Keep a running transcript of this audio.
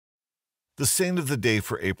The saint of the day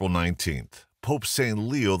for April 19th, Pope St.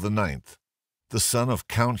 Leo IX, the son of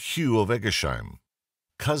Count Hugh of Egersheim,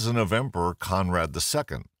 cousin of Emperor Conrad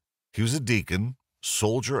II. He was a deacon,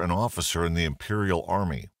 soldier, and officer in the imperial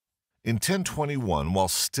army. In 1021, while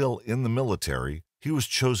still in the military, he was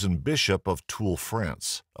chosen Bishop of Toul,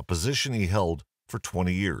 France, a position he held for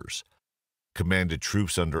 20 years. Commanded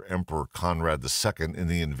troops under Emperor Conrad II in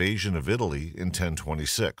the invasion of Italy in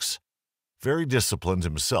 1026. Very disciplined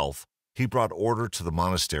himself, he brought order to the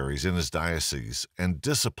monasteries in his diocese and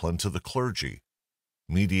discipline to the clergy.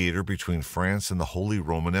 Mediator between France and the Holy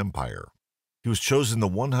Roman Empire. He was chosen the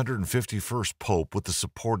 151st Pope with the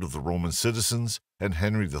support of the Roman citizens and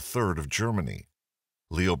Henry III of Germany.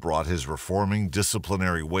 Leo brought his reforming,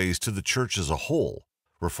 disciplinary ways to the Church as a whole,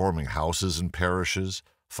 reforming houses and parishes,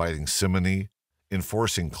 fighting simony,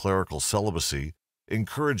 enforcing clerical celibacy,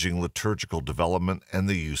 encouraging liturgical development and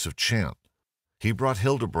the use of chant. He brought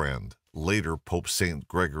Hildebrand, later Pope St.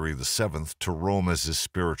 Gregory VII, to Rome as his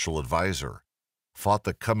spiritual advisor, fought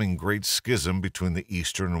the coming Great Schism between the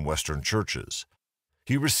Eastern and Western churches.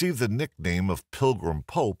 He received the nickname of Pilgrim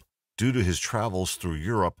Pope due to his travels through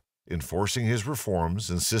Europe, enforcing his reforms,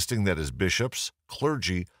 insisting that his bishops,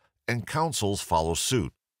 clergy, and councils follow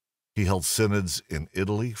suit. He held synods in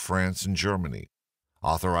Italy, France, and Germany,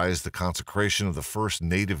 authorized the consecration of the first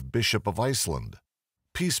native bishop of Iceland,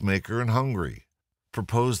 peacemaker in Hungary,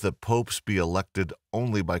 proposed that popes be elected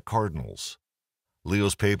only by cardinals.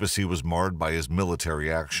 Leo's papacy was marred by his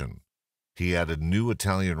military action. He added new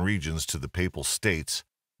Italian regions to the Papal States,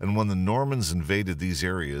 and when the Normans invaded these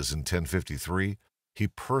areas in 1053, he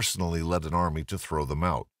personally led an army to throw them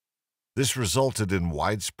out. This resulted in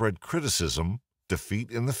widespread criticism, defeat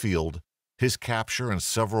in the field, his capture, and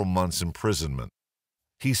several months' imprisonment.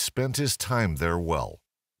 He spent his time there well,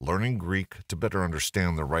 learning Greek to better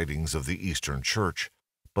understand the writings of the Eastern Church,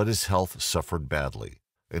 but his health suffered badly,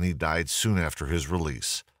 and he died soon after his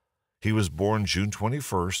release. He was born June 21,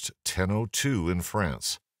 1002 in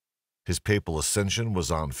France. His papal ascension was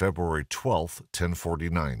on February 12,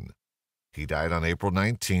 1049. He died on April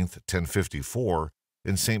 19, 1054,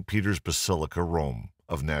 in St. Peter's Basilica, Rome,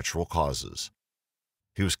 of natural causes.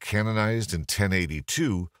 He was canonized in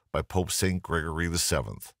 1082 by Pope St. Gregory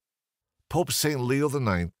VII. Pope St. Leo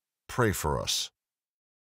IX, pray for us.